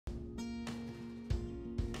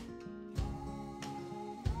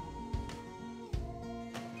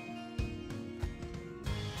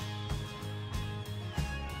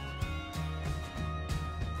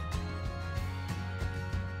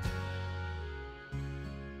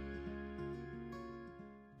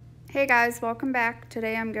Hey guys, welcome back.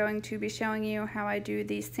 Today I'm going to be showing you how I do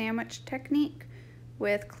the sandwich technique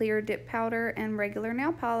with clear dip powder and regular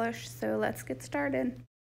nail polish. So let's get started.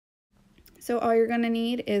 So all you're going to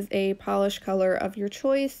need is a polish color of your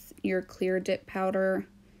choice, your clear dip powder,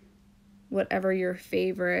 whatever your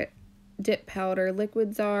favorite dip powder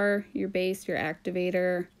liquids are, your base, your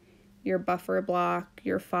activator, your buffer block,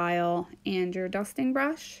 your file, and your dusting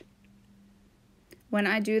brush. When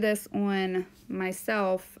I do this on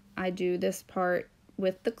myself, I do this part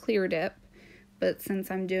with the clear dip, but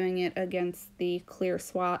since I'm doing it against the clear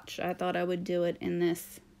swatch, I thought I would do it in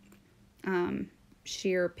this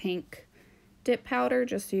sheer pink dip powder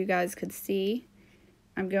just so you guys could see.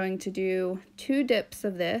 I'm going to do 2 dips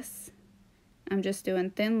of this. I'm just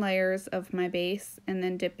doing thin layers of my base and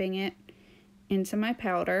then dipping it into my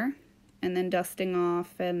powder and then dusting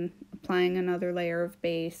off and applying another layer of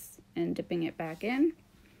base and dipping it back in.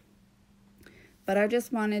 But I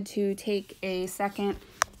just wanted to take a second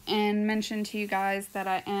and mention to you guys that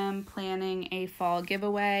I am planning a fall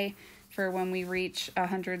giveaway for when we reach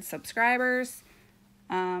 100 subscribers.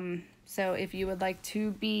 So if you would like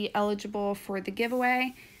to be eligible for the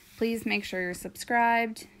giveaway, please make sure you're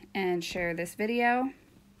subscribed and share this video.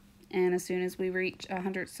 And as soon as we reach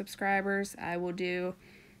 100 subscribers, I will do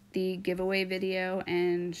the giveaway video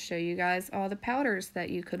and show you guys all the powders that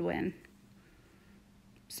you could win.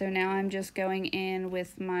 So now I'm just going in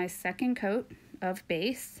with my second coat of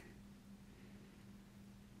base.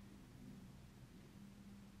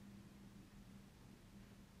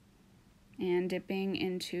 And dipping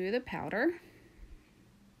into the powder.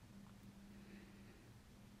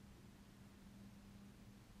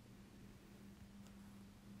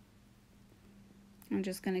 I'm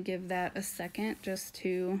just going to give that a second just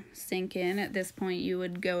to sink in. At this point you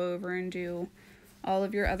would go over and do all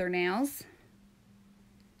of your other nails.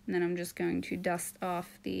 And then I'm just going to dust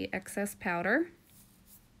off the excess powder.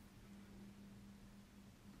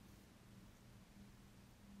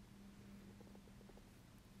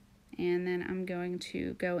 And then I'm going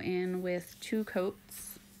to go in with 2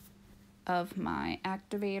 coats of my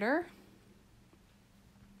activator.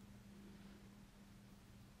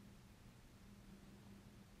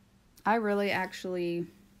 I really actually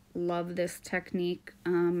love this technique.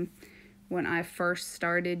 When I first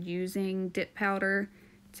started using dip powder,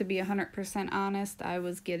 to be 100% honest, I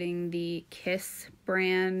was getting the Kiss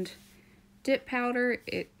brand dip powder.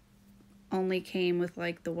 It only came with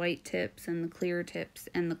like the white tips and the clear tips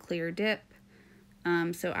and the clear dip.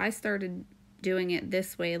 So I started doing it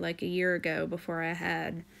this way like a year ago before I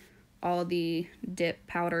had all the dip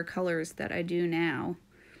powder colors that I do now.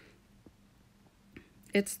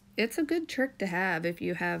 It's a good trick to have if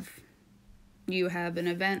you have an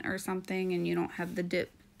event or something and you don't have the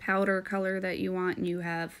dip powder color that you want and you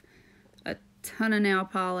have a ton of nail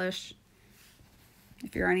polish.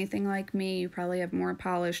 If you're anything like me, you probably have more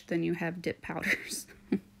polish than you have dip powders.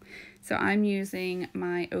 So I'm using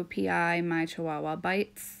my OPI My Chihuahua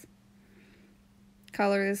Bites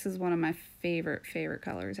color. This is one of my favorite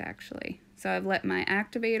colors actually. So I've let my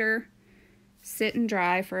activator sit and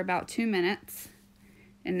dry for about 2 minutes.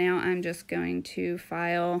 And now I'm just going to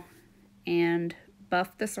file and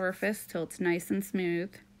buff the surface till it's nice and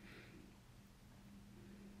smooth.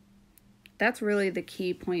 That's really the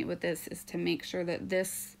key point with this, is to make sure that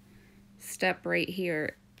this step right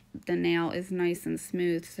here, the nail is nice and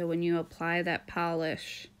smooth, so when you apply that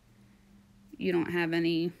polish, you don't have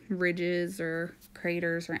any ridges or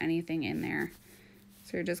craters or anything in there.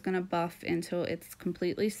 So you're just going to buff until it's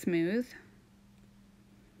completely smooth.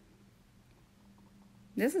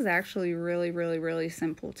 This is actually really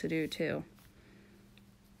simple to do too.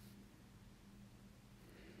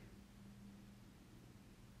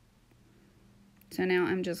 So now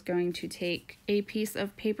I'm just going to take a piece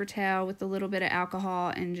of paper towel with a little bit of alcohol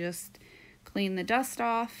and just clean the dust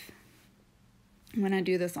off. When I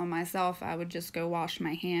do this on myself, I would just go wash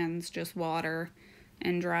my hands, just water,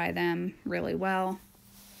 and dry them really well.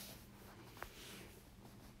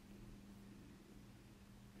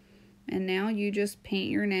 And now you just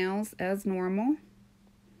paint your nails as normal.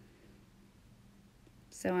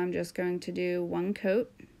 So I'm just going to do 1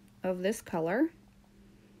 coat of this color.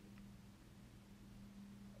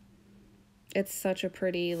 It's such a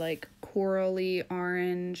pretty, like, corally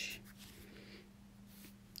orange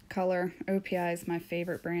color. OPI is my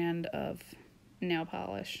favorite brand of nail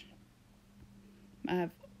polish. I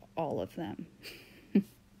have all of them.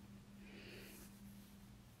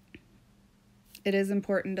 It is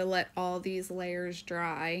important to let all these layers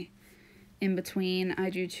dry in between. I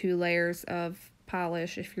do 2 layers of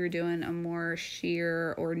polish. If you're doing a more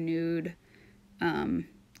sheer or nude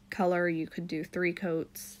color, you could do 3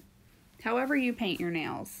 coats. However you paint your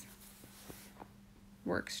nails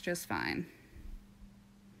works just fine.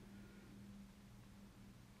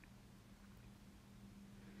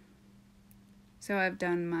 So I've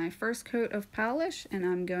done my first coat of polish and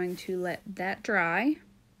I'm going to let that dry.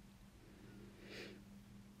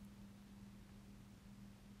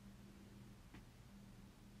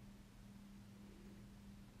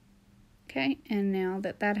 Okay, and now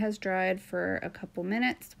that that has dried for a couple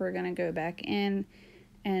minutes, we're going to go back in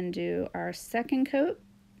and do our second coat.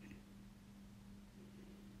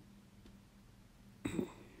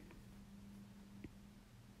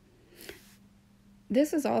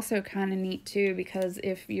 This is also kind of neat too, because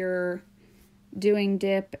if you're doing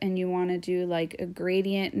dip and you want to do like a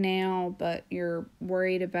gradient nail, but you're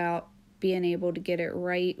worried about being able to get it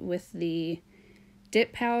right with the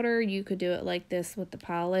dip powder, you could do it like this with the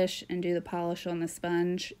polish and do the polish on the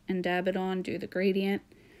sponge and dab it on, do the gradient.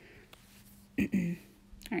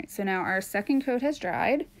 Alright, so now our second coat has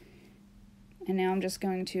dried, and now I'm just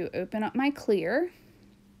going to open up my clear,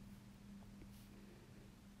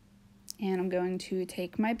 and I'm going to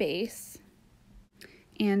take my base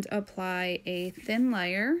and apply a thin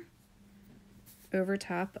layer over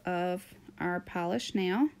top of our polished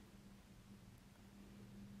nail.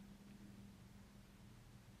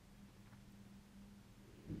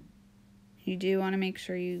 You do want to make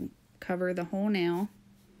sure you cover the whole nail.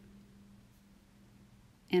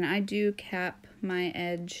 And I do cap my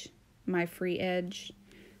edge, my free edge,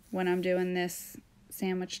 when I'm doing this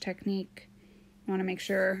sandwich technique. You want to make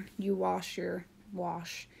sure you wipe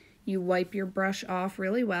your brush off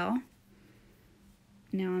really well.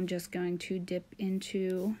 Now I'm just going to dip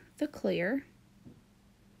into the clear.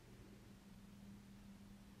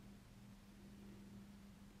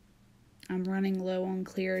 I'm running low on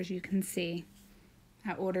clear, as you can see.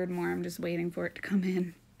 I ordered more, I'm just waiting for it to come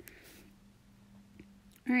in.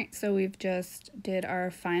 Alright, so we've just did our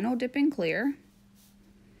final dip in clear.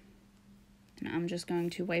 And I'm just going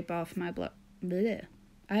to wipe off my bleh.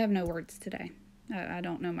 I have no words today. I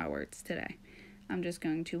don't know my words today. I'm just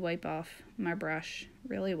going to wipe off my brush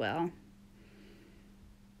really well.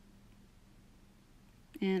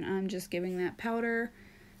 And I'm just giving that powder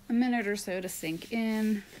a minute or so to sink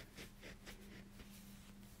in.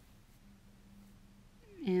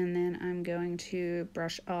 And then I'm going to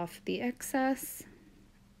brush off the excess.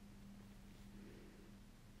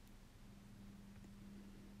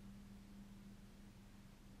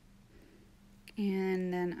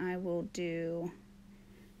 And then I will do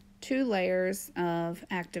 2 layers of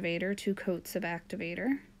activator, 2 coats of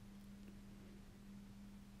activator.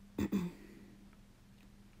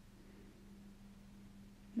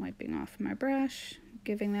 Wiping off my brush,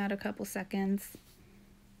 giving that a couple seconds.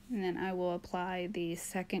 And then I will apply the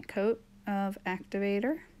second coat of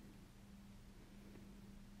activator.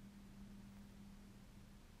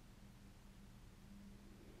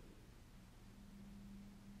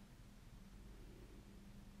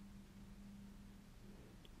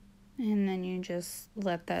 And then you just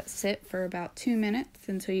let that sit for about 2 minutes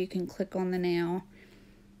until you can click on the nail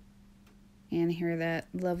and hear that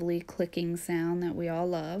lovely clicking sound that we all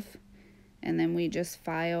love. And then we just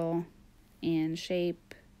file and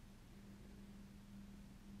shape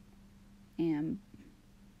and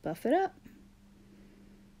buff it up.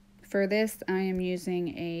 For this, I am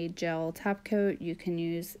using a gel top coat. You can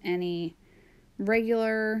use any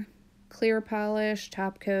regular clear polish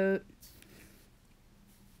top coat,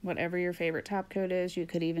 whatever your favorite top coat is. You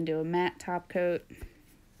could even do a matte top coat.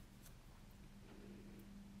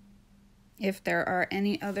 If there are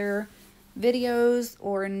any other videos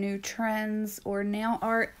or new trends or nail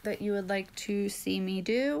art that you would like to see me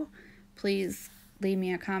do, please leave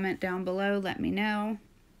me a comment down below, let me know.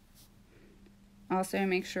 Also,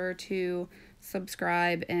 make sure to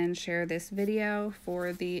subscribe and share this video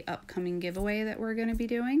for the upcoming giveaway that we're going to be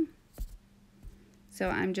doing. So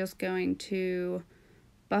I'm just going to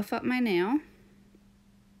buff up my nail,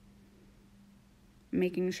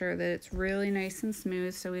 making sure that it's really nice and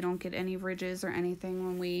smooth so we don't get any ridges or anything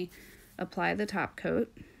when we apply the top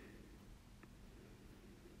coat.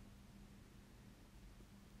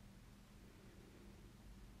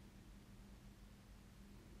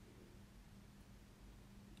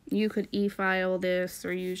 You could e-file this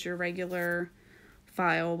or use your regular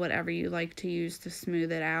file, whatever you like to use to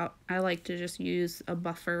smooth it out. I like to just use a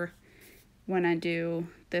buffer when I do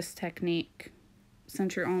this technique.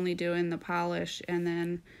 Since you're only doing the polish and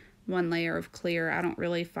then 1 layer of clear, I don't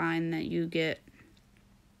really find that you get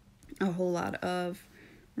a whole lot of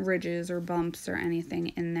ridges or bumps or anything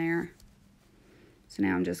in there. So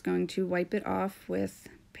now I'm just going to wipe it off with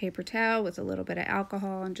paper towel with a little bit of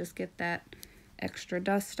alcohol and just get that extra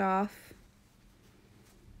dust off.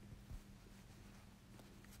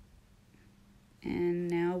 And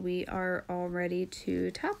now we are all ready to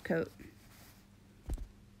top coat.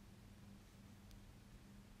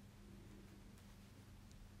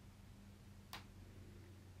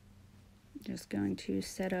 Just going to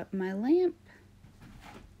set up my lamp.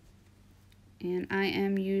 And I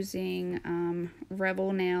am using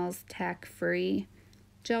Revel Nails Tack Free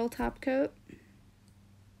Gel Top Coat.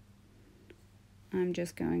 I'm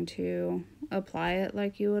just going to apply it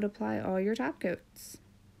like you would apply all your top coats.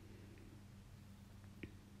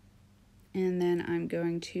 And then I'm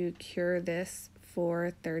going to cure this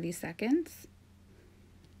for 30 seconds.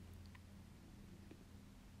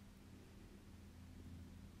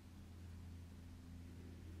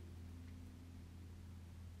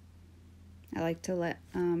 I like to let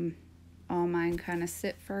all mine kind of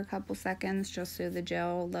sit for a couple seconds just so the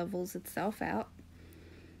gel levels itself out.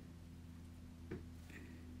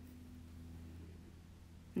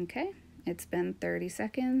 Okay, it's been 30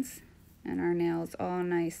 seconds and our nail's all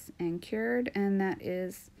nice and cured, and that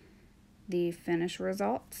is the finished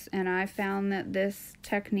results. And I found that this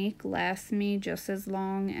technique lasts me just as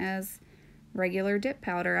long as regular dip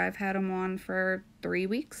powder. I've had them on for 3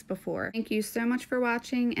 weeks before. Thank you so much for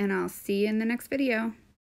watching, and I'll see you in the next video.